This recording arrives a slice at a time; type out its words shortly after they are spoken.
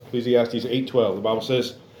Ecclesiastes 8:12. The Bible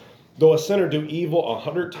says, though a sinner do evil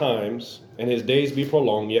 100 times, and his days be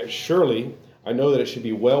prolonged, yet surely I know that it should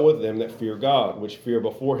be well with them that fear God, which fear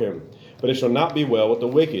before him. But it shall not be well with the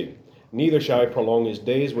wicked, neither shall he prolong his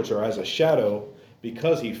days, which are as a shadow,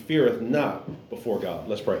 because he feareth not before God.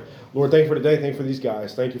 Let's pray. Lord, thank you for today. Thank you for these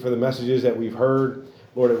guys. Thank you for the messages that we've heard.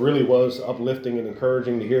 Lord, it really was uplifting and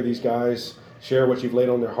encouraging to hear these guys share what you've laid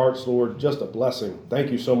on their hearts, Lord. Just a blessing.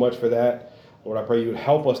 Thank you so much for that. Lord, I pray you would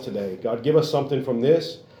help us today. God, give us something from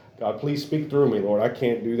this. God, please speak through me, Lord. I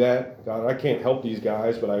can't do that. God, I can't help these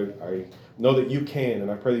guys, but I know that you can,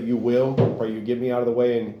 and I pray that you will. I pray you get me out of the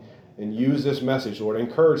way and use this message, Lord.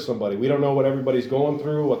 Encourage somebody. We don't know what everybody's going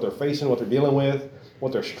through, what they're facing, what they're dealing with,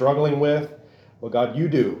 what they're struggling with. But God, you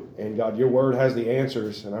do. And God, your word has the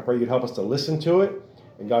answers. And I pray you'd help us to listen to it.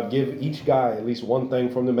 And God, give each guy at least one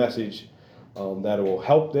thing from the message that will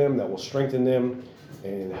help them, that will strengthen them,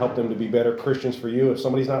 and help them to be better Christians for you. If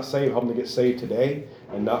somebody's not saved, help them to get saved today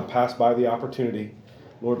and not pass by the opportunity.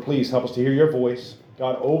 Lord, please help us to hear your voice.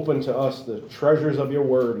 God, open to us the treasures of your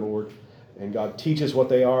word, Lord. And God, teach us what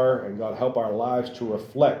they are. And God, help our lives to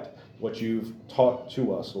reflect what you've taught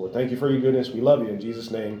to us, Lord. Thank you for your goodness. We love you in Jesus'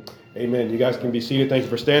 name. Amen. You guys can be seated. Thank you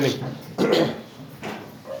for standing.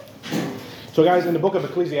 So, guys, in the book of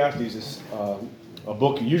Ecclesiastes is a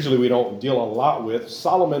book usually we don't deal a lot with.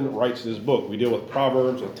 Solomon writes this book. We deal with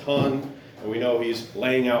Proverbs a ton, and we know he's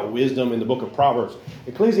laying out wisdom in the book of Proverbs.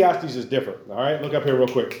 Ecclesiastes is different. All right, look up here real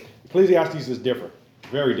quick. Ecclesiastes is different,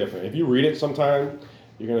 very different. If you read it sometime,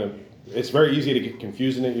 it's very easy to get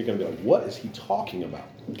confused in it. You're going to be like, what is he talking about?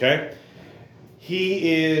 Okay?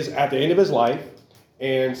 He is at the end of his life,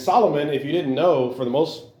 and Solomon, if you didn't know, for the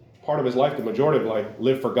most part of his life, the majority of life,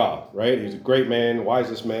 lived for God, right? He's a great man,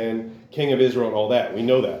 wisest man, king of Israel, and all that. We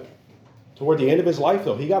know that. Toward the end of his life,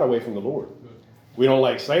 though, he got away from the Lord. We don't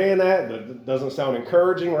like saying that. That doesn't sound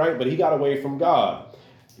encouraging, right? But he got away from God.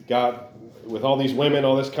 He got with all these women,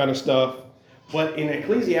 all this kind of stuff. But in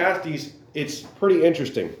Ecclesiastes, it's pretty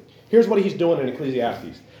interesting. Here's what he's doing in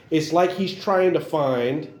Ecclesiastes. It's like he's trying to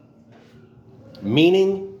find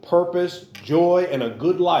meaning, purpose, joy, and a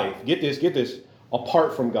good life. Get this,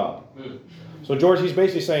 apart from God. So George, he's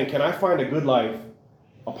basically saying, can I find a good life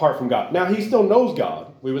apart from God? Now, he still knows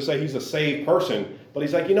God. We would say he's a saved person. But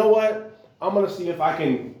he's like, you know what? I'm going to see if I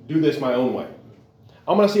can do this my own way.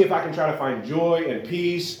 I'm going to see if I can try to find joy and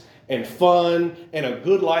peace and fun and a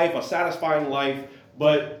good life, a satisfying life.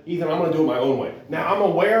 But Ethan, I'm going to do it my own way. Now, I'm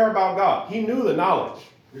aware about God. He knew the knowledge.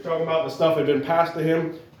 You're talking about the stuff that had been passed to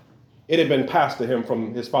him. It had been passed to him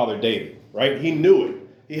from his father David, right? He knew it.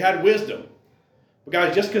 He had wisdom. But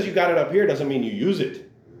guys, just because you got it up here doesn't mean you use it,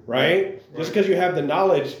 right? Just because you have the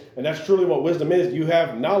knowledge, and that's truly what wisdom is. You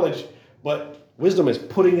have knowledge, but wisdom is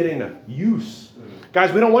putting it into use.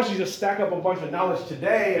 Guys, we don't want you to just stack up a bunch of knowledge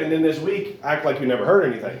today and then this week act like you never heard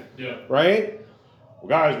anything, right? Well,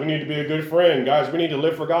 guys, we need to be a good friend. Guys, we need to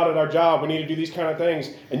live for God at our job. We need to do these kind of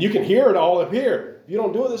things. And you can hear it all up here. If you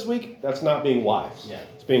don't do it this week, that's not being wise. Yeah.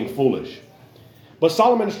 It's being foolish. But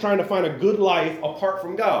Solomon is trying to find a good life apart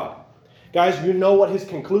from God. Guys, you know what his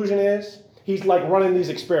conclusion is? He's like running these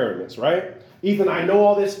experiments, right? Ethan, I know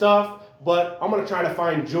all this stuff, but I'm going to try to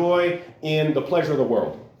find joy in the pleasure of the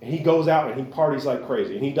world. And he goes out and he parties like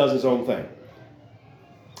crazy, and he does his own thing.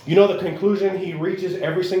 You know the conclusion he reaches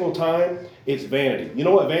every single time? It's vanity. You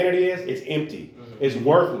know what vanity is? It's empty. It's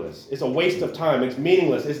worthless. It's a waste of time. It's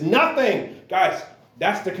meaningless. It's nothing. Guys,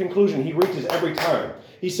 that's the conclusion he reaches every time.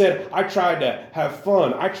 He said, I tried to have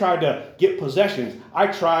fun. I tried to get possessions. I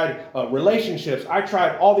tried relationships. I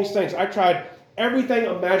tried all these things. I tried everything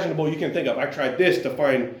imaginable you can think of. I tried this to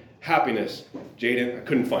find happiness. Jaden, I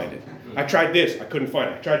couldn't find it. I tried this. I couldn't find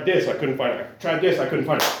it. I tried this. I couldn't find it. I tried this. I couldn't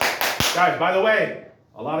find it. Guys, by the way,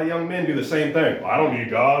 a lot of young men do the same thing. I don't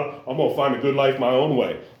need God. I'm going to find a good life my own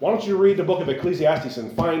way. Why don't you read the book of Ecclesiastes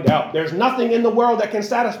and find out there's nothing in the world that can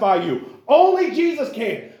satisfy you. Only Jesus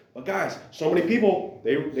can. But guys, so many people,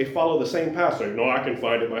 they follow the same path. So, no, I can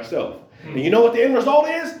find it myself. And you know what the end result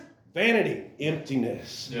is? Vanity,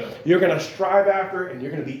 emptiness. Yeah. You're going to strive after it, and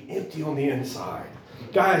you're going to be empty on the inside.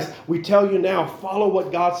 Guys, we tell you now, follow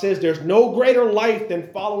what God says. There's no greater life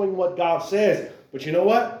than following what God says. But you know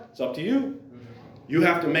what? It's up to you. You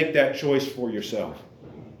have to make that choice for yourself.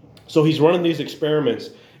 So he's running these experiments.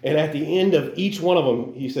 And at the end of each one of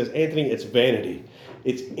them, he says, Anthony, it's vanity.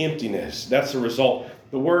 It's emptiness. That's the result.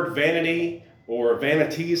 The word vanity or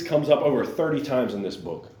vanities comes up over 30 times in this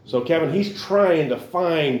book. So Kevin, he's trying to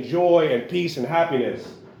find joy and peace and happiness.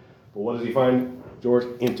 But what does he find, George?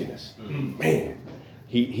 Emptiness. Man,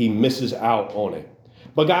 he misses out on it.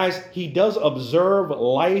 But guys, he does observe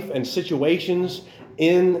life and situations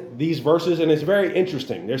in these verses, and it's very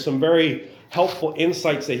interesting. There's some very helpful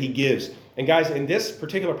insights that he gives. And guys, in this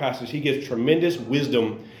particular passage, he gives tremendous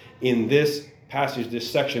wisdom in this passage, this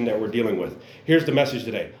section that we're dealing with. Here's the message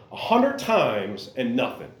today. 100 times and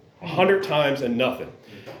nothing. 100 times and nothing.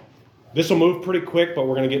 This will move pretty quick, but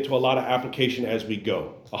we're going to get to a lot of application as we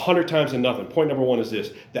go. 100 times and nothing. Point number one is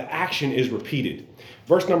this. The action is repeated.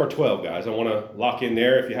 Verse number 12, guys. I want to lock in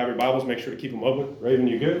there. If you have your Bibles, make sure to keep them open. Raven,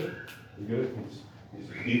 you good? You good? He's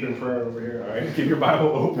deep in prayer over here. All right. Keep your Bible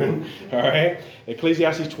open. All right.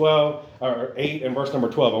 Ecclesiastes 8 and verse number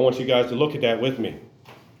 12. I want you guys to look at that with me.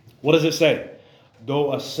 What does it say?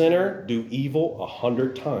 Though a sinner do evil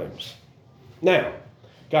 100 times. Now,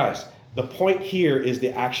 guys, the point here is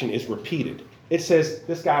the action is repeated. It says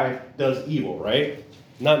this guy does evil, right?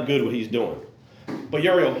 Not good what he's doing. But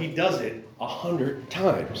Uriel, he does it 100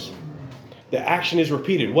 times. The action is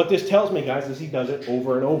repeated. What this tells me, guys, is he does it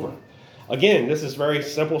over and over. Again, this is a very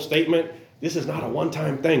simple statement. This is not a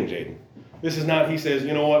one-time thing, Jaden. This is not, he says,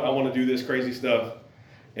 you know what, I want to do this crazy stuff,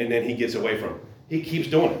 and then he gets away from it. He keeps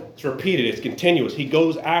doing it. It's repeated. It's continuous. He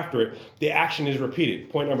goes after it. The action is repeated.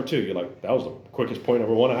 Point number two. You're like, that was the quickest point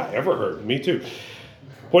number one I ever heard. Me too.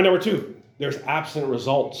 Point number two. There's absent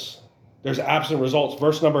results. There's absent results.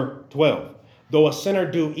 Verse number 12. Though a sinner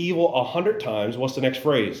do evil 100 times, what's the next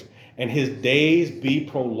phrase? And his days be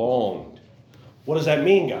prolonged. What does that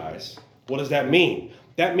mean, guys? What does that mean?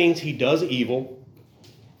 That means he does evil.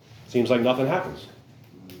 Seems like nothing happens.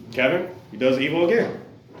 Kevin, he does evil again.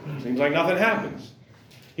 Seems like nothing happens.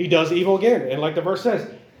 He does evil again. And like the verse says,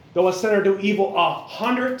 though a sinner do evil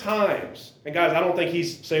 100 times. And guys, I don't think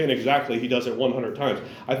he's saying exactly he does it 100 times.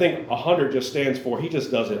 I think 100 just stands for he just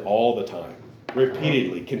does it all the time.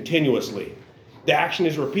 Repeatedly, continuously. The action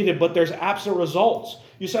is repeated, but there's absent results.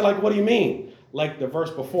 You say, like, what do you mean? Like the verse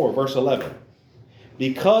before, verse 11.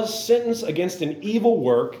 Because sentence against an evil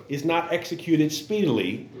work is not executed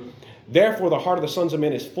speedily, therefore, the heart of the sons of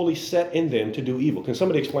men is fully set in them to do evil. Can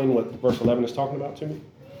somebody explain what verse 11 is talking about to me?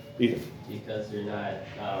 Ethan. Because they're not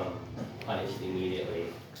punished immediately,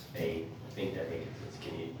 they think that they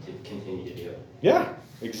can continue to do it. Yeah,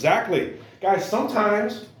 exactly. Guys,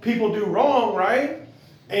 sometimes people do wrong, right?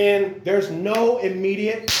 And there's no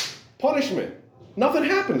immediate punishment. Nothing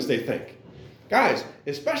happens, they think. Guys,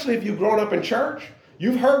 especially if you've grown up in church,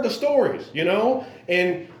 you've heard the stories, you know?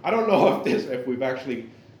 And I don't know if we've actually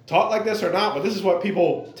taught like this or not, but this is what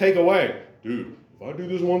people take away. Dude, if I do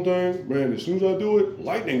this one thing, man, as soon as I do it,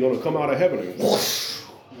 lightning gonna come out of heaven and whoosh,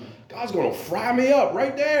 God's gonna fry me up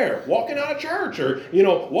right there, walking out of church or,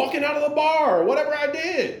 walking out of the bar or whatever I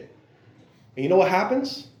did. And you know what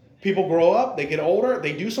happens? People grow up, they get older,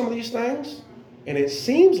 they do some of these things, and it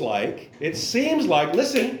seems like,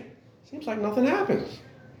 listen, seems like nothing happens.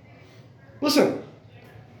 Listen,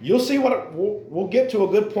 you'll see we'll get to a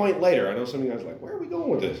good point later. I know some of you guys are like, where are we going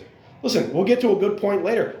with this? Listen, we'll get to a good point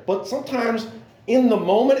later. But sometimes in the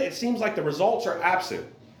moment, it seems like the results are absent.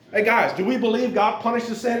 Hey guys, do we believe God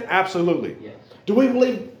punishes sin? Absolutely. Yes. Do we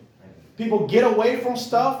believe people get away from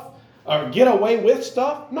stuff or get away with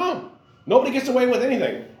stuff? No. Nobody gets away with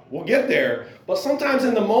anything. We'll get there. But sometimes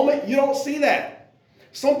in the moment, you don't see that.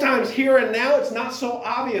 Sometimes here and now, it's not so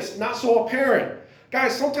obvious, not so apparent.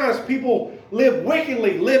 Guys, sometimes people live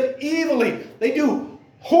wickedly, live evilly. They do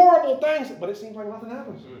horrible things, but it seems like nothing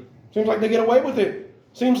happens. Seems like they get away with it.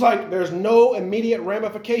 Seems like there's no immediate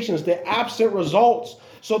ramifications, the absent results.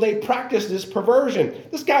 So they practice this perversion.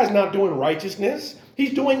 This guy's not doing righteousness.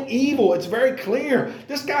 He's doing evil. It's very clear.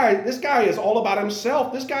 This guy is all about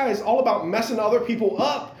himself. This guy is all about messing other people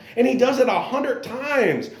up. And he does it 100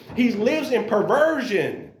 times. He lives in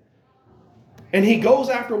perversion. And he goes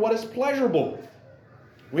after what is pleasurable.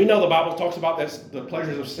 We know the Bible talks about this, the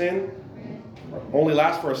pleasures of sin only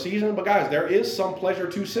last for a season. But guys, there is some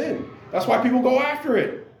pleasure to sin. That's why people go after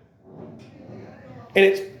it. And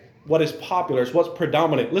it's what is popular. It's what's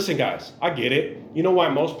predominant. Listen, guys, I get it. You know why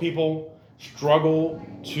most people struggle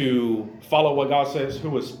to follow what God says? Who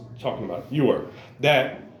was talking about? You were.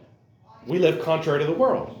 That we live contrary to the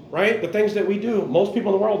world, right? The things that we do, most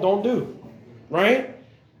people in the world don't do, right?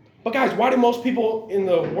 But guys, why do most people in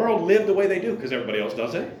the world live the way they do? Because everybody else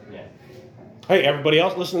does it. Yeah. Hey, everybody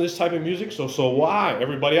else listen to this type of music, so will I.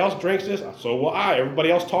 Everybody else drinks this, so will I.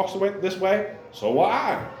 Everybody else talks this way, so will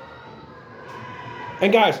I.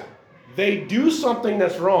 And guys, they do something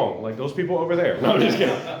that's wrong, like those people over there. No, I'm just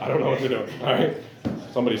kidding. I don't know what they're doing, all right?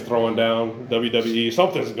 Somebody's throwing down WWE.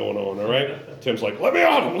 Something's going on, all right? Tim's like, let me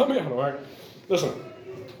on him, all right? Listen.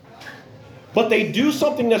 But they do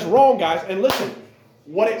something that's wrong, guys. And listen,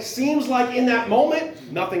 what it seems like in that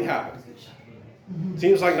moment, nothing happened.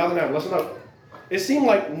 Seems like nothing happened. Listen up. It seemed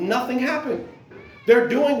like nothing happened. They're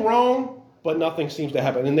doing wrong, but nothing seems to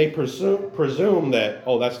happen. And they presume that,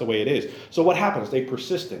 oh, that's the way it is. So what happens? They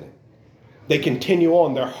persist in it. They continue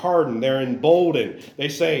on. They're hardened. They're emboldened. They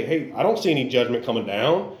say, hey, I don't see any judgment coming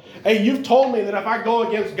down. Hey, you've told me that if I go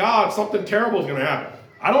against God, something terrible is going to happen.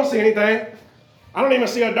 I don't see anything. I don't even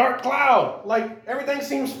see a dark cloud. Like, everything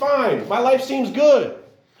seems fine. My life seems good.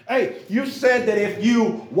 Hey, you said that if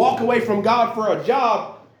you walk away from God for a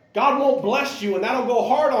job, God won't bless you and that'll go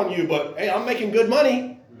hard on you. But, hey, I'm making good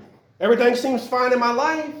money. Everything seems fine in my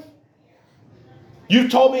life.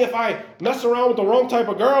 You've told me if I mess around with the wrong type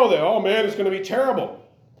of girl, that, oh, man, it's going to be terrible.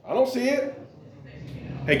 I don't see it.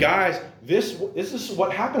 Hey, guys, this is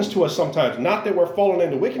what happens to us sometimes. Not that we're falling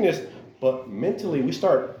into wickedness, but mentally we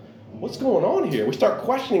start, what's going on here? We start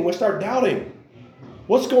questioning. We start doubting.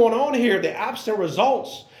 What's going on here? The absent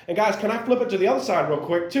results. And guys, can I flip it to the other side real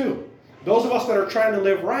quick too? Those of us that are trying to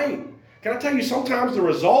live right. Can I tell you, sometimes the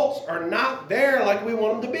results are not there like we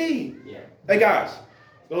want them to be. Yeah. Hey guys,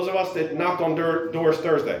 those of us that knocked on doors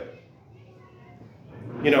Thursday.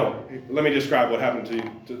 You know, let me describe what happened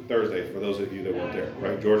to Thursday for those of you that weren't there,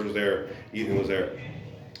 right? George was there, Ethan was there,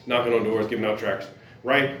 knocking on doors, giving out tracts.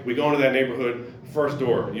 Right? We go into that neighborhood, first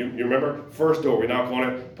door. You remember? First door. We knock on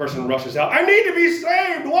it. Person rushes out. I need to be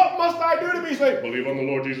saved. What must I do to be saved? Believe on the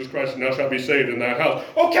Lord Jesus Christ and thou shalt be saved in that house.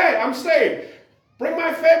 Okay, I'm saved. Bring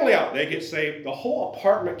my family out. They get saved. The whole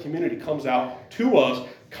apartment community comes out to us,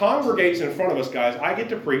 congregates in front of us, guys. I get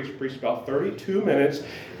to preach about 32 minutes.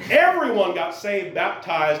 Everyone got saved,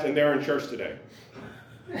 baptized, and they're in church today.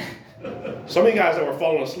 Some of you guys that were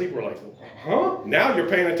falling asleep were like, huh? Now you're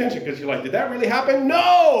paying attention because you're like, did that really happen?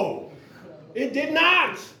 No, it did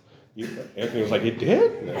not. Anthony was like, it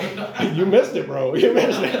did? No. You missed it, bro. You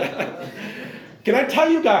missed it. Can I tell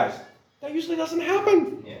you guys, that usually doesn't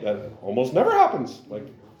happen. Yeah. That almost never happens. Like,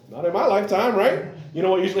 not in my lifetime, right? You know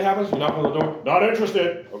what usually happens? You knock on the door, not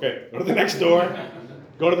interested. Okay, go to the next door.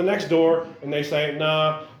 Go to the next door, and they say,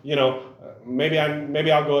 nah, you know, maybe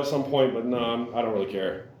I'll go at some point, but no, I don't really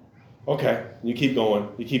care. Okay, you keep going,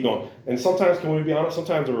 And sometimes, can we be honest,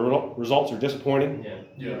 sometimes the results are disappointing.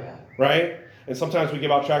 Yeah. Right? And sometimes we give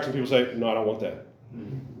out tracts and people say, no, I don't want that.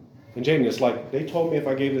 Mm-hmm. And Jaden, it's like, they told me if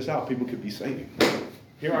I gave this out, people could be saved.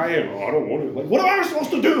 Here I am, I don't want it. Like, what am I supposed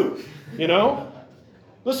to do? You know?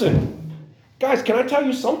 Listen, guys, can I tell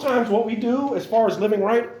you sometimes what we do as far as living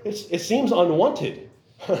right, it seems unwanted.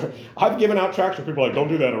 I've given out tracts where people are like, don't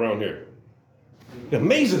do that around here. It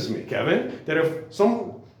amazes me, Kevin, that if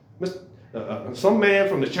some man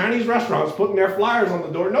from the Chinese restaurant's putting their flyers on the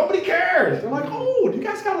door, nobody cares. They're like, oh, do you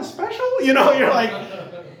guys got a special? You know, you're like,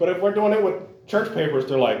 but if we're doing it with church papers,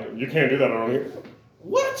 they're like, you can't do that around here.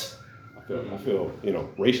 What? I feel, you know,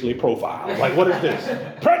 racially profiled. Like, what is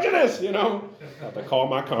this? Prejudice, you know? I have to call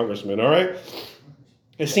my congressman, all right?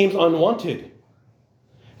 It seems unwanted.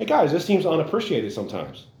 Hey, guys, this seems unappreciated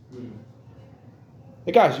sometimes.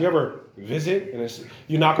 Hey, guys, you ever visit and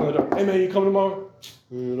you knock on the door, hey, man, you coming tomorrow?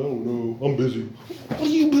 Man, I don't know. I'm busy. What are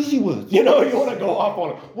you busy with? You know, you want to go off on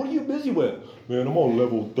it. What are you busy with? Man, I'm on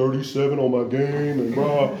level 37 on my game, and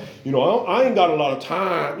bro, you know, I ain't got a lot of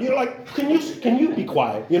time. You know, like, can you be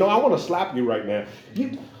quiet? You know, I want to slap you right now.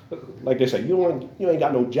 Like they say, you ain't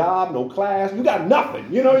got no job, no class. You got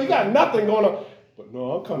nothing. You know, you got nothing going on. But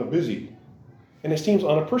no, I'm kind of busy, and it seems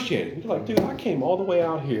unappreciated. You're like, dude, I came all the way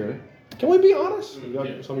out here. Can we be honest? Some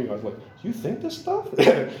of you guys are like, do you think this stuff?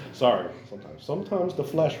 Sorry, sometimes the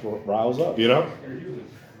flesh riles up, you know?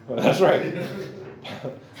 That's right.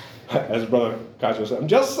 As Brother Kaiser said, I'm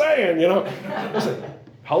just saying, you know?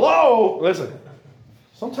 Listen.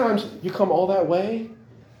 Sometimes you come all that way,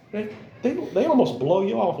 they almost blow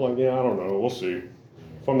you off like, yeah, I don't know, we'll see.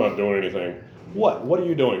 If I'm not doing anything. What are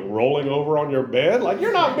you doing? Rolling over on your bed? Like,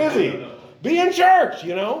 you're not busy. Be in church,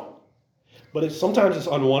 you know? But sometimes it's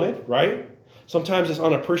unwanted, right? Sometimes it's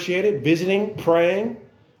unappreciated. Visiting, praying,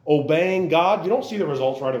 obeying God. You don't see the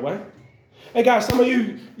results right away. Hey guys, some of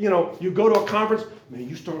you, you know, you go to a conference, man,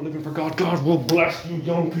 you start living for God. God will bless you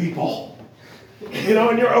young people. You know,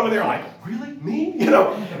 and you're over there like, really? Me? You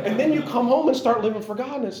know? And then you come home and start living for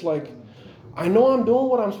God, and it's like, I know I'm doing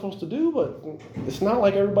what I'm supposed to do, but it's not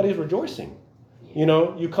like everybody's rejoicing. You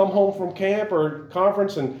know, you come home from camp or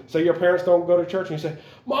conference and say your parents don't go to church and you say,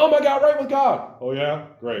 Mom, I got right with God. Oh, yeah?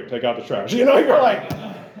 Great. Take out the trash. You know, you're like,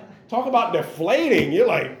 talk about deflating. You're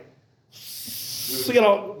like, you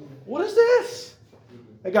know, what is this?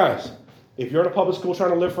 Hey, guys, if you're in a public school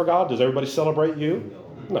trying to live for God, does everybody celebrate you?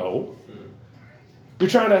 No. You're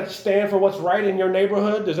trying to stand for what's right in your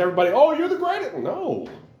neighborhood. Does everybody, oh, you're the greatest? No.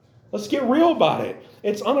 Let's get real about it.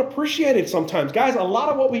 It's unappreciated sometimes. Guys, a lot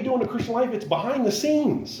of what we do in the Christian life, it's behind the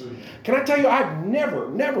scenes. Can I tell you, I've never,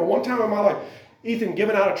 one time in my life, Ethan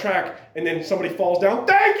giving out a tract and then somebody falls down.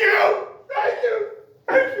 Thank you! Thank you!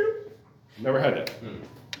 Thank you! Never had that.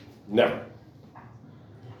 Never.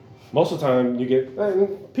 Most of the time you get,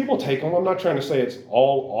 and people take them. I'm not trying to say it's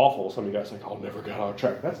all awful. Some of you guys are like, I'll never get out a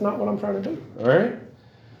tract. That's not what I'm trying to do. All right?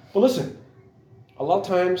 But listen, a lot of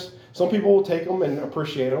times some people will take them and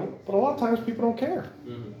appreciate them, but a lot of times people don't care.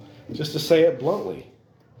 Just to say it bluntly.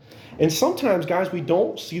 And sometimes, guys, we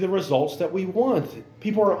don't see the results that we want.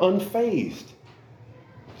 People are unfazed.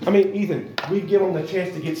 I mean, Ethan, we give them the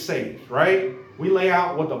chance to get saved, right? We lay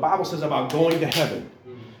out what the Bible says about going to heaven.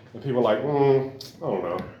 And people are like, I don't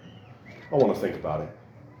know. I want to think about it.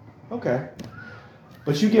 Okay.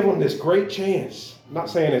 But you give them this great chance. I'm not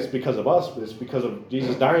saying it's because of us, but it's because of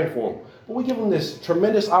Jesus dying for them. But we give them this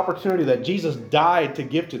tremendous opportunity that Jesus died to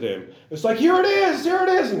give to them. It's like, here it is, here it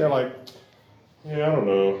is. And they're like, yeah, I don't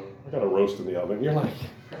know. I got a roast in the oven. And you're like,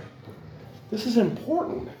 this is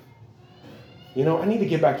important. You know, I need to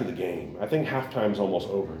get back to the game. I think halftime's almost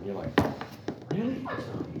over. And you're like, really?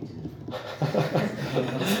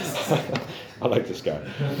 I like this guy.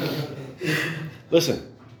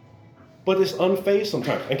 Listen, but it's unfazed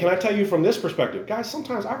sometimes. And can I tell you from this perspective, guys,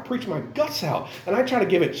 sometimes I preach my guts out and I try to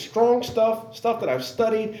give it strong stuff that I've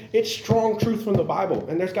studied. It's strong truth from the Bible.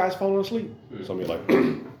 And there's guys falling asleep. Some of you are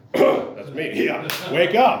like, that's me. Yeah.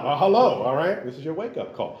 Wake up. Hello. All right. This is your wake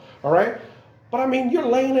up call. All right. But I mean, you're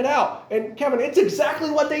laying it out. And Kevin, it's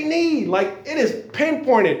exactly what they need. Like, it is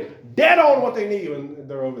pinpointed, dead on what they need when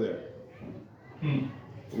they're over there. And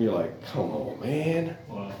you're like, come on, man.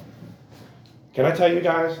 Wow. Can I tell you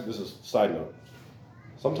guys, this is a side note.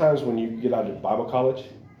 Sometimes when you get out of Bible college,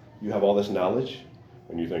 you have all this knowledge,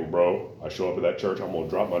 and you think, bro, I show up at that church, I'm going to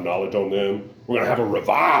drop my knowledge on them. We're going to have a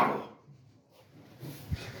revival.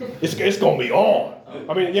 It's going to be on.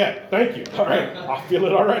 I mean, yeah, thank you. All right. I feel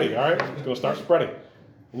it already. All right. It's going to start spreading.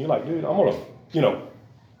 And you're like, dude, I'm going to,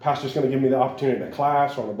 pastor's going to give me the opportunity in a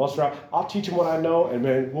class or on a bus route. I'll teach them what I know, and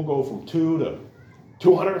man, we'll go from 2 to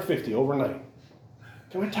 250 overnight.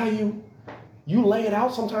 Can I tell you, you lay it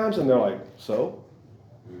out sometimes, and they're like, so?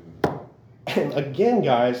 And again,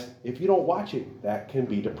 guys, if you don't watch it, that can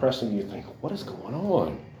be depressing. You think, what is going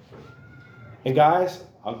on? And guys,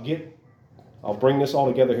 I'll bring this all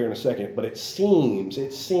together here in a second, but it seems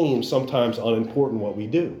sometimes unimportant what we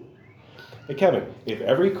do. Hey, Kevin, if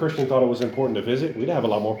every Christian thought it was important to visit, we'd have a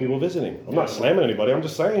lot more people visiting. I'm not slamming anybody. I'm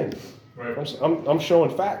just saying. Right. I'm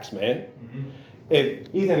showing facts, man.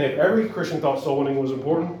 If every Christian thought soul winning was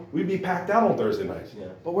important, we'd be packed out on Thursday nights. Yeah.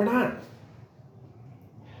 But we're not.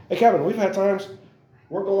 Hey, Kevin, we've had times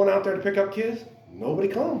we're going out there to pick up kids. Nobody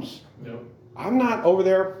comes. Yep. I'm not over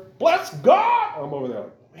there, bless God. I'm over there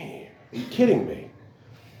like, man, are you kidding me?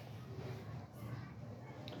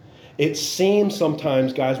 It seems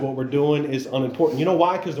sometimes, guys, what we're doing is unimportant. You know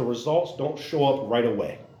why? Because the results don't show up right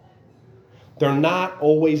away. They're not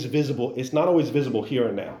always visible. It's not always visible here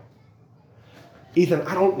and now. Ethan,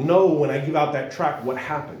 I don't know when I give out that tract what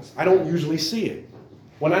happens. I don't usually see it.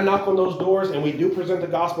 When I knock on those doors and we do present the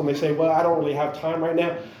gospel and they say, well, I don't really have time right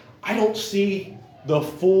now, I don't see the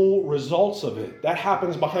full results of it. That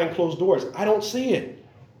happens behind closed doors. I don't see it.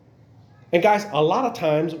 And guys, a lot of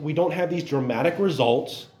times we don't have these dramatic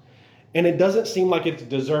results, and it doesn't seem like it's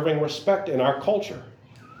deserving respect in our culture.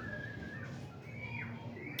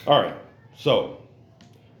 All right, so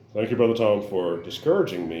thank you, Brother Tom, for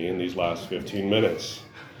discouraging me in these last 15 minutes.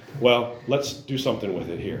 Well, let's do something with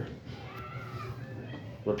it here.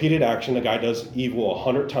 Repeated action, a guy does evil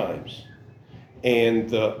 100 times, and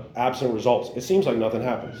the absent results, it seems like nothing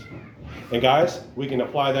happens. And guys, we can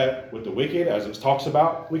apply that with the wicked, as it talks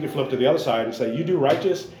about. We can flip to the other side and say, you do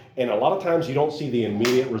righteous, and a lot of times you don't see the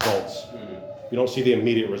immediate results. You don't see the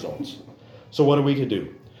immediate results. So what are we to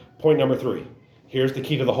do? Point number 3. Here's the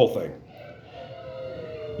key to the whole thing.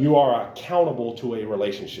 You are accountable to a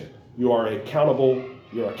relationship. You're accountable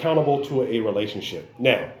to a relationship.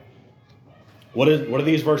 Now, what are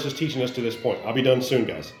these verses teaching us to this point? I'll be done soon,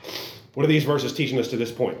 guys. What are these verses teaching us to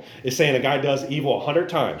this point? It's saying a guy does evil 100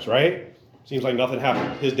 times, right? Seems like nothing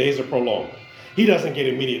happened. His days are prolonged. He doesn't get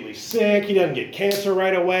immediately sick. He doesn't get cancer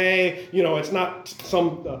right away. It's not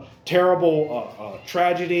some terrible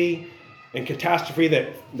tragedy and catastrophe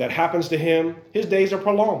that happens to him. His days are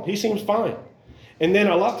prolonged. He seems fine. And then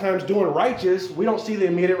a lot of times doing righteous, we don't see the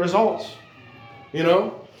immediate results.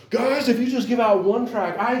 Guys, if you just give out one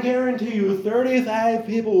tract, I guarantee you 35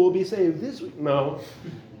 people will be saved this week. No,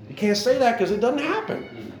 you can't say that because it doesn't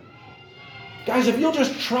happen. Guys, if you'll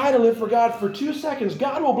just try to live for God for 2 seconds,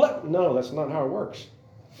 God will bless. No, that's not how it works.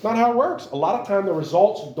 It's not how it works. A lot of time the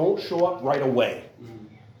results don't show up right away.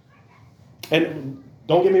 And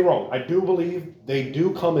don't get me wrong, I do believe they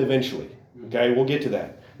do come eventually. Okay, we'll get to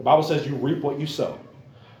that. The Bible says you reap what you sow.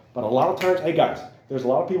 But a lot of times, hey guys, there's a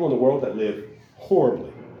lot of people in the world that live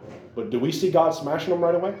horribly. But do we see God smashing them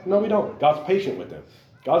right away? No, we don't. God's patient with them.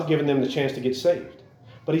 God's given them the chance to get saved.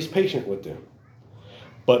 But he's patient with them.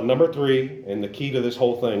 But number 3, and the key to this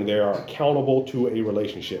whole thing, they are accountable to a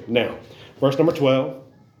relationship. Now, verse number 12,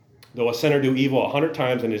 though a sinner do evil 100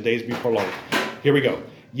 times and his days be prolonged. Here we go.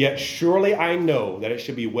 Yet surely I know that it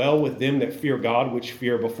should be well with them that fear God, which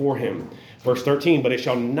fear before him. Verse 13, but it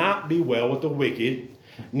shall not be well with the wicked,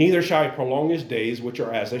 neither shall he prolong his days, which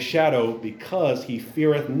are as a shadow, because he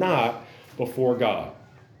feareth not before God.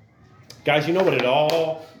 Guys, you know what it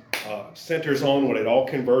all centers on, what it all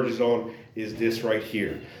converges on, is this right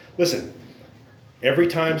here. Listen, every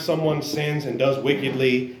time someone sins and does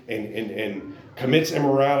wickedly and commits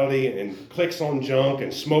immorality and clicks on junk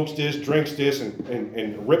and smokes this, drinks this,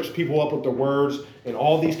 and rips people up with their words and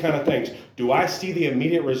all these kind of things, do I see the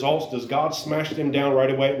immediate results? Does God smash them down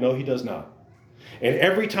right away? No, he does not. And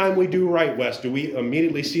every time we do right, Wes, do we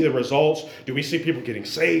immediately see the results? Do we see people getting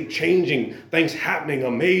saved, changing, things happening,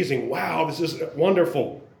 amazing? Wow, this is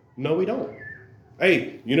wonderful. No, we don't.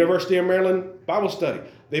 Hey, University of Maryland Bible study.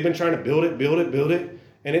 They've been trying to build it,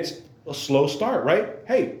 and it's a slow start, right?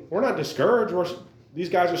 Hey, we're not discouraged. These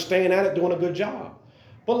guys are staying at it, doing a good job.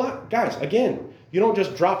 But guys, again, you don't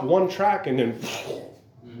just drop one track and then,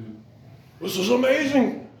 this is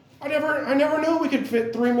amazing. I never knew we could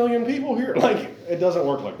fit 3 million people here. Like, it doesn't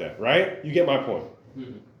work like that, right? You get my point.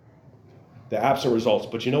 The absent results.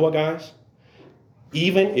 But you know what, guys?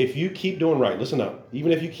 Even if you keep doing right, listen up.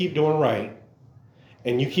 Even if you keep doing right,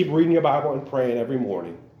 and you keep reading your Bible and praying every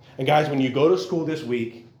morning. And guys, when you go to school this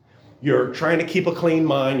week, you're trying to keep a clean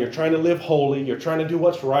mind. You're trying to live holy. You're trying to do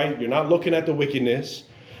what's right. You're not looking at the wickedness.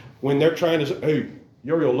 When they're trying to say, hey,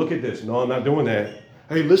 Yo-Yo, look at this. No, I'm not doing that.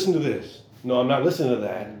 Hey, listen to this. No, I'm not listening to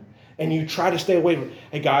that. And you try to stay away from it.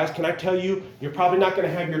 Hey, guys, can I tell you, you're probably not going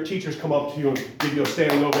to have your teachers come up to you and give you a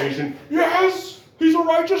standing ovation. Yes, he's a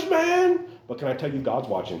righteous man. But can I tell you, God's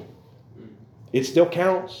watching. It still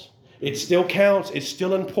counts. It still counts. It's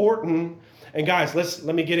still important. And guys,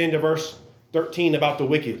 let me get into verse 13 about the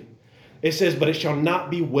wicked. It says, but it shall not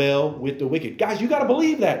be well with the wicked. Guys, you got to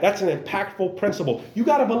believe that. That's an impactful principle. You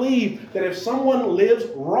got to believe that if someone lives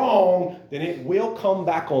wrong, then it will come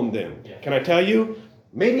back on them. Yeah. Can I tell you?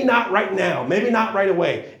 Maybe not right now. Maybe not right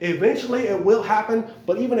away. Eventually it will happen.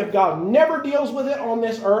 But even if God never deals with it on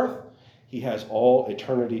this earth, he has all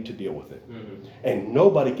eternity to deal with it. And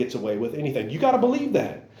nobody gets away with anything. You got to believe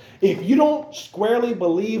that. If you don't squarely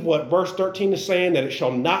believe what verse 13 is saying, that it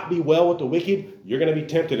shall not be well with the wicked, you're going to be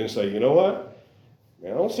tempted and say, you know what?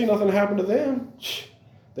 Man, I don't see nothing happen to them.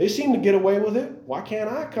 They seem to get away with it. Why can't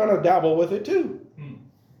I kind of dabble with it too?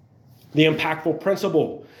 The impactful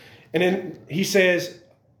principle. And then he says,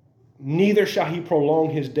 neither shall he prolong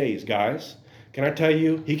his days, guys. Can I tell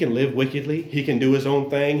you, he can live wickedly. He can do his own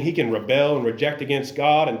thing. He can rebel and reject against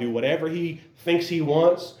God and do whatever he thinks he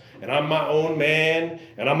wants. And I'm my own man,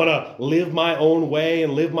 and I'm going to live my own way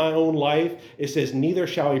and live my own life. It says, neither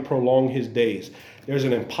shall he prolong his days. There's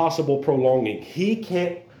an impossible prolonging. He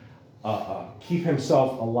can't keep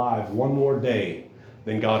himself alive one more day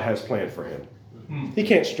than God has planned for him. He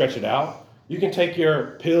can't stretch it out. You can take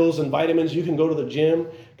your pills and vitamins. You can go to the gym.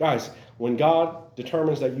 Guys, when God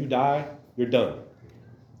determines that you die, you're done.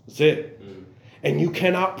 That's it. And you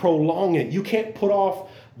cannot prolong it. You can't put off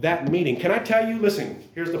that meeting. Can I tell you, listen,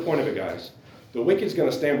 here's the point of it, guys. The wicked's going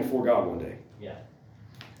to stand before God one day. Yeah.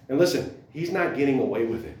 And listen, he's not getting away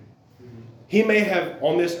with it. He may have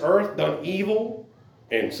on this earth done evil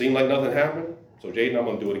and seemed like nothing happened. So Jaden, I'm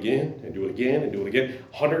going to do it again and do it again and do it again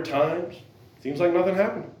 100 times. Seems like nothing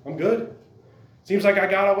happened. I'm good. Seems like I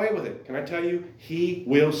got away with it. Can I tell you, he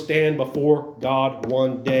will stand before God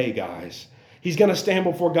one day, guys. He's going to stand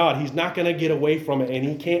before God. He's not going to get away from it, and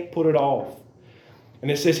he can't put it off. And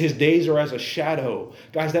it says his days are as a shadow.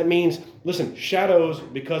 Guys, that means, listen, shadows,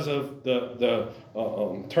 because of the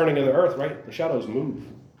turning of the earth, right? The shadows move.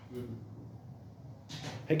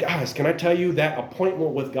 Hey, guys, can I tell you that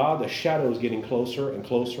appointment with God, the shadow is getting closer and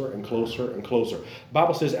closer and closer and closer. The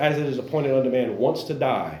Bible says, as it is appointed unto man once to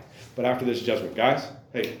die, but after this judgment. Guys,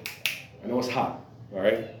 hey, I know it's hot, all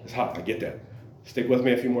right? It's hot, I get that. Stick with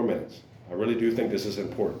me a few more minutes. I really do think this is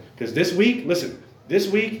important. Because this week, listen, this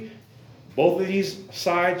week, both of these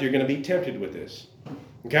sides, you're going to be tempted with this.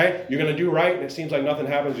 Okay? You're going to do right, and it seems like nothing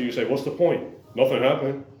happens, and you say, what's the point? Nothing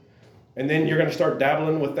happened. And then you're going to start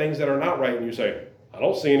dabbling with things that are not right, and you say, I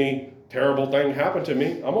don't see any terrible thing happen to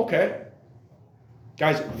me. I'm okay.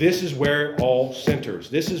 Guys, this is where it all centers.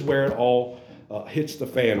 This is where it all hits the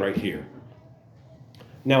fan right here.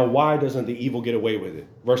 Now, why doesn't the evil get away with it?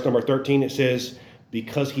 Verse number 13, it says,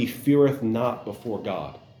 because he feareth not before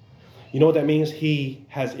God. You know what that means? He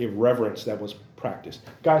has irreverence that was practiced.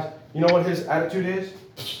 Guys, you know what his attitude is?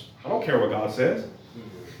 I don't care what God says.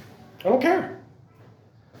 I don't care.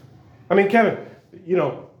 I mean, Kevin, you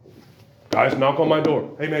know, guys knock on my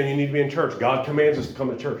door. Hey, man, you need to be in church. God commands us to come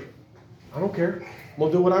to church. I don't care. I'm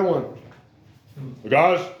going to do what I want.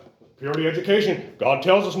 Guys, purity education. God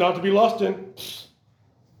tells us not to be lusting.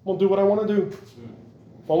 I'm going to do what I want to do.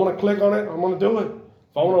 If I want to click on it, I'm going to do it.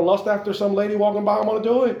 If I want to lust after some lady walking by, I'm going to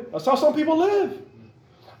do it. That's how some people live.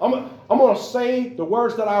 I'm going to say the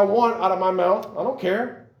words that I want out of my mouth. I don't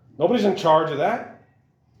care. Nobody's in charge of that.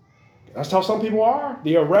 That's how some people are.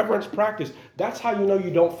 The irreverence practice. That's how you know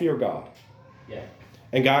you don't fear God. Yeah.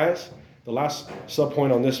 And guys, the last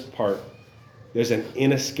subpoint on this part, there's an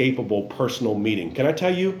inescapable personal meeting. Can I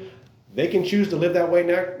tell you, they can choose to live that way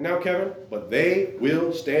now, Kevin, but they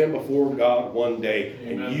will stand before God one day.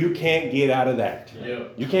 Amen. And you can't get out of that. Yeah.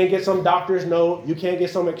 You can't get some doctor's note. You can't get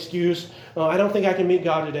some excuse. I don't think I can meet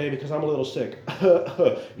God today because I'm a little sick.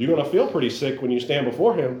 You're going to feel pretty sick when you stand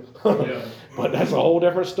before him. Yeah. But that's a whole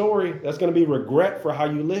different story. That's going to be regret for how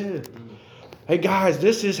you live. Hey, guys,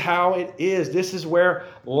 this is how it is. This is where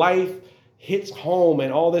life hits home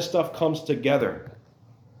and all this stuff comes together.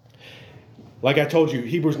 Like I told you,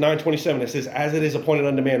 Hebrews 9:27, it says, as it is appointed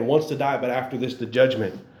unto man once to die, but after this the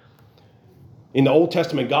judgment. In the Old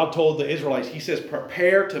Testament, God told the Israelites, he says,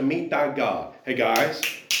 prepare to meet thy God. Hey guys,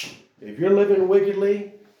 if you're living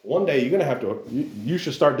wickedly, one day you're going to have to, you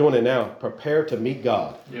should start doing it now. Prepare to meet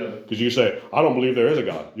God. Yeah. Because you say, I don't believe there is a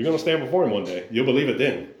God. You're going to stand before him one day. You'll believe it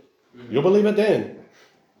then. Mm-hmm. You'll believe it then.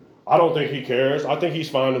 I don't think he cares. I think he's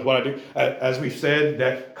fine with what I do. As we've said,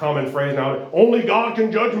 that common phrase now, only God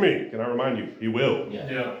can judge me. Can I remind you? He will.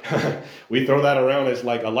 Yeah. We throw that around as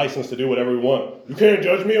like a license to do whatever we want. You can't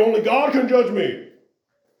judge me. Only God can judge me.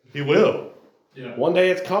 He will. Yeah. One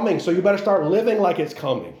day it's coming, so you better start living like it's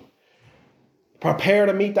coming. Prepare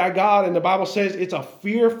to meet thy God. And the Bible says it's a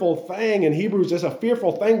fearful thing. In Hebrews, it's a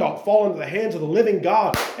fearful thing to fall into the hands of the living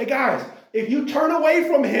God. Hey, guys, if you turn away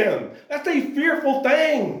from him, that's a fearful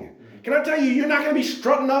thing. Can I tell you, you're not going to be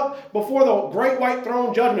strutting up before the great white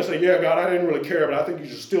throne judgment and say, yeah, God, I didn't really care, but I think you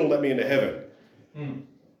should still let me into heaven.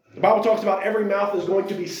 The Bible talks about every mouth is going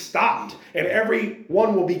to be stopped and every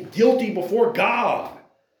one will be guilty before God.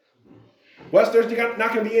 Wes, there's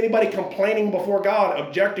not going to be anybody complaining before God,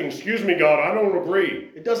 objecting, excuse me, God, I don't agree.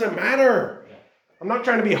 It doesn't matter. I'm not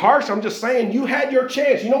trying to be harsh. I'm just saying you had your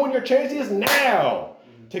chance. You know when your chance is? Now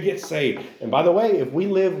to get saved. And by the way, if we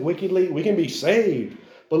live wickedly, we can be saved.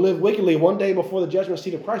 But live wickedly one day before the judgment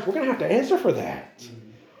seat of Christ, we're going to have to answer for that.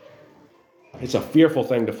 It's a fearful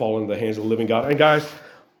thing to fall into the hands of the living God. And guys,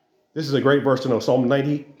 this is a great verse to know. Psalm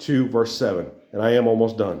 92, verse 7. And I am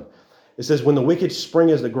almost done. It says, when the wicked spring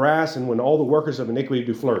as the grass and when all the workers of iniquity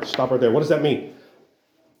do flourish. Stop right there. What does that mean?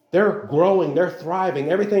 They're growing. They're thriving.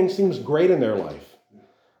 Everything seems great in their life.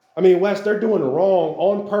 I mean, Wes, they're doing wrong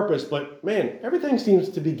on purpose. But man, everything seems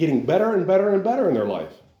to be getting better and better and better in their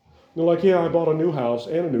life. They're like, yeah, I bought a new house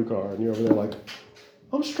and a new car. And you're over there like,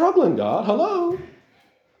 I'm struggling, God. Hello.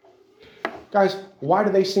 Guys, why do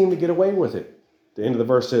they seem to get away with it? The end of the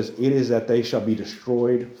verse says, it is that they shall be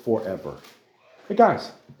destroyed forever. Hey,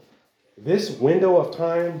 guys, this window of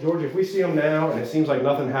time, George, if we see them now and it seems like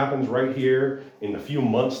nothing happens right here in the few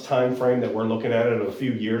months time frame that we're looking at it, or a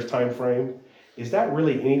few years time frame, is that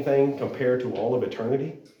really anything compared to all of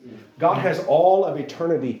eternity? God has all of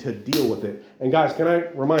eternity to deal with it. And guys, can I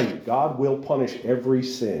remind you, God will punish every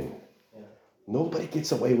sin. Nobody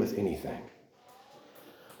gets away with anything.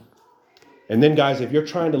 And then guys, if you're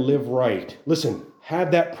trying to live right, listen,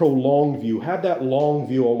 have that prolonged view. Have that long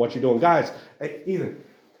view on what you're doing. Guys, either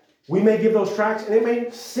we may give those tracts and it may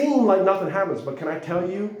seem like nothing happens, but can I tell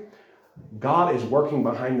you, God is working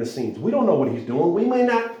behind the scenes. We don't know what he's doing. We may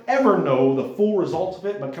not ever know the full results of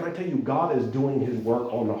it, but can I tell you, God is doing his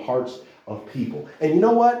work on the hearts of people. And you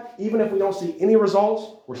know what? Even if we don't see any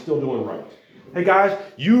results, we're still doing right. Hey guys,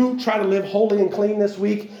 you try to live holy and clean this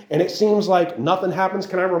week, and it seems like nothing happens.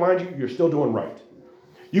 Can I remind you, you're still doing right.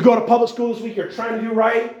 You go to public school this week, you're trying to do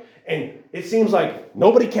right, and it seems like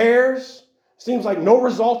nobody cares. Seems like no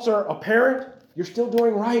results are apparent. You're still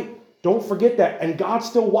doing right. Don't forget that. And God's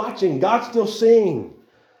still watching. God's still seeing.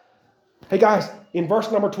 Hey guys, in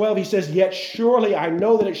verse number 12, he says, yet surely I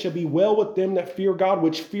know that it shall be well with them that fear God,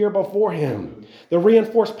 which fear before him. The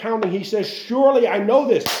reinforced pounding, he says, surely I know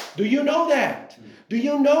this. Do you know that? Do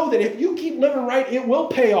you know that if you keep living right, it will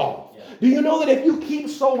pay off? Do you know that if you keep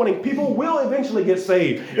soul winning, people will eventually get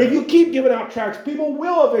saved? If you keep giving out tracts, people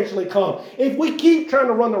will eventually come. If we keep trying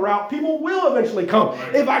to run the route, people will eventually come.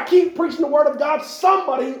 If I keep preaching the word of God,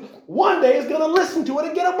 somebody one day is going to listen to it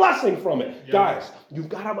and get a blessing from it. Guys, you've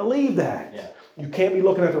got to believe that. You can't be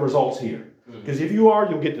looking at the results here. Because if you are,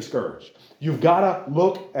 you'll get discouraged. You've got to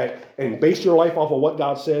look at and base your life off of what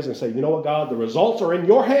God says and say, you know what, God, the results are in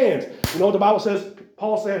your hands. You know what the Bible says?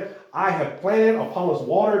 Paul said, I have planted, Apollos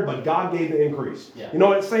watered, but God gave the increase. You know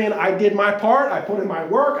what it's saying? I did my part. I put in my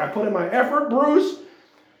work. I put in my effort, Bruce.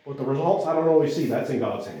 But the results, I don't always see. That's in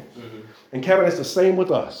God's hands. And Kevin, it's the same with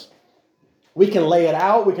us. We can lay it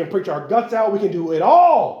out. We can preach our guts out. We can do it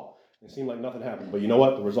all. It seemed like nothing happened. But you know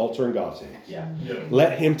what? The results are in God's hands.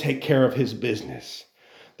 Let him take care of his business.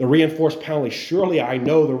 The reinforced penalty, surely I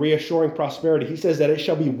know the reassuring prosperity. He says that it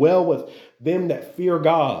shall be well with them that fear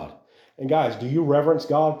God. And guys, do you reverence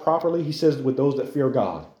God properly? He says with those that fear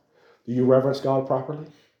God. Do you reverence God properly?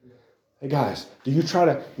 Hey guys, do you try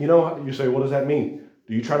to, you say, what does that mean?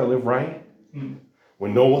 Do you try to live right?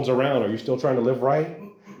 When no one's around, are you still trying to live right?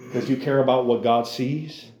 Because you care about what God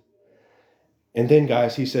sees? And then,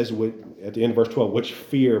 guys, he says at the end of verse 12, which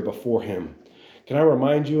fear before him. Can I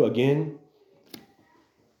remind you again?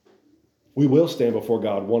 We will stand before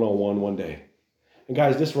God one-on-one one day. And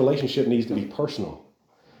guys, this relationship needs to be personal.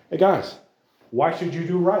 Hey guys, why should you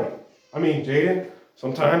do right? I mean, Jaden,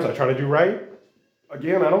 sometimes I try to do right.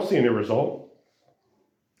 Again, I don't see any result.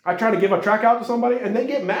 I try to give a tract out to somebody and they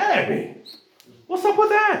get mad at me. What's up with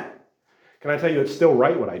that? Can I tell you it's still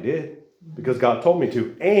right what I did? Because God told me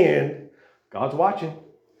to. And God's watching.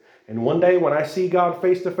 And one day when I see God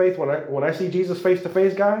face to face, when I see Jesus face to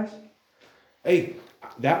face, guys, hey,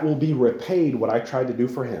 that will be repaid what I tried to do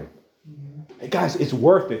for him. Hey guys, it's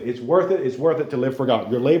worth it. It's worth it. It's worth it to live for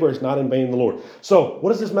God. Your labor is not in vain in the Lord. So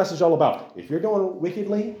what is this message all about? If you're doing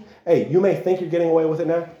wickedly, hey, you may think you're getting away with it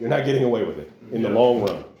now. You're not getting away with it in the long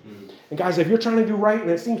run. And guys, if you're trying to do right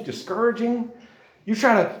and it seems discouraging, you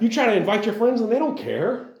try to invite your friends and they don't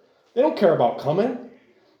care. They don't care about coming.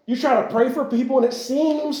 You try to pray for people and it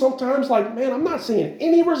seems sometimes like, man, I'm not seeing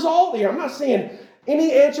any result here. I'm not seeing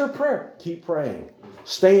any answered prayer. Keep praying.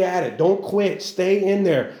 Stay at it. Don't quit. Stay in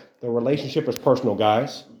there. The relationship is personal,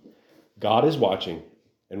 guys. God is watching.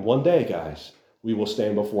 And one day, guys, we will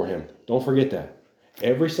stand before him. Don't forget that.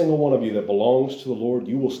 Every single one of you that belongs to the Lord,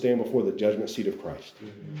 you will stand before the judgment seat of Christ.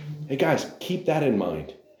 Hey, guys, keep that in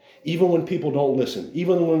mind. Even when people don't listen,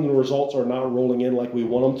 even when the results are not rolling in like we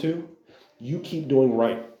want them to, you keep doing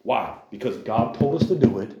right. Why? Because God told us to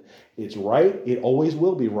do it. It's right. It always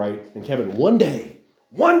will be right. And Kevin, one day,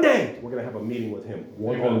 we're going to have a meeting with him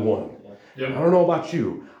one-on-one. I don't know about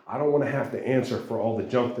you. I don't want to have to answer for all the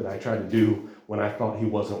junk that I tried to do when I thought he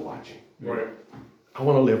wasn't watching. Right. I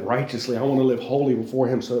want to live righteously. I want to live holy before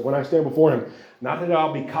him so that when I stand before him, not that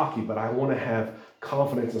I'll be cocky, but I want to have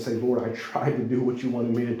confidence and say, Lord, I tried to do what you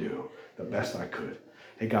wanted me to do the best I could.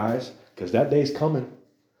 Hey, guys, because that day's coming.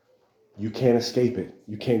 You can't escape it.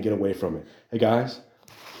 You can't get away from it. Hey, guys,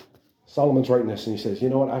 Solomon's writing this and he says, you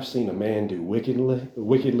know what? I've seen a man do wickedly,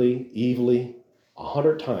 evilly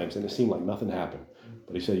 100 times and it seemed like nothing happened.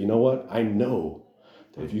 But he said, you know what? I know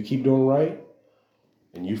that if you keep doing right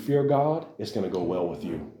and you fear God, it's going to go well with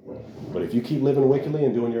you. But if you keep living wickedly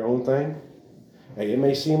and doing your own thing, hey, it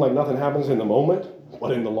may seem like nothing happens in the moment,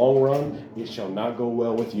 but in the long run, it shall not go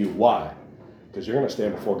well with you. Why? Because you're going to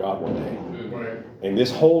stand before God one day. Right. And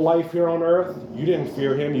this whole life here on earth, you didn't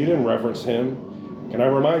fear him. You didn't reverence him. Can I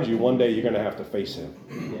remind you, one day you're going to have to face him.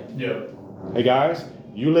 Yeah. Hey, guys,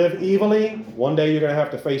 you live evilly, one day you're going to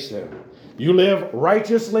have to face him. You live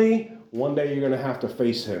righteously, one day you're going to have to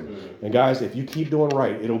face him. And guys, if you keep doing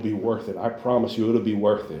right, it'll be worth it. I promise you, it'll be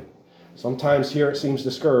worth it. Sometimes here it seems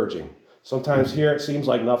discouraging. Sometimes here it seems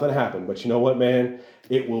like nothing happened. But you know what, man?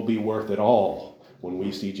 It will be worth it all when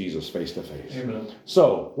we see Jesus face to face. Amen.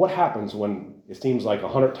 So what happens when it seems like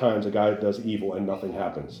 100 times a guy does evil and nothing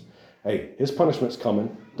happens? Hey, his punishment's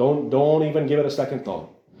coming. Don't even give it a second thought.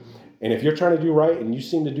 And if you're trying to do right and you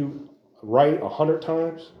seem to do right 100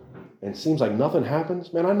 times and it seems like nothing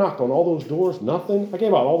happens, man, I knocked on all those doors, nothing. I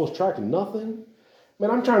gave out all those tracts, nothing. Man,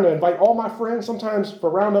 I'm trying to invite all my friends. Sometimes for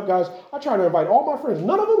roundup guys, I try to invite all my friends.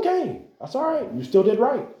 None of them came. That's all right. You still did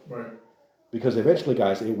right. Right. Because eventually,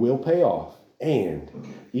 guys, it will pay off. And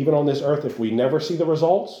even on this earth, if we never see the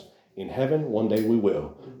results, in heaven, one day we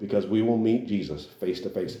will. Because we will meet Jesus face to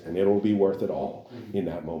face. And it will be worth it all in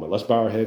that moment. Let's bow our heads.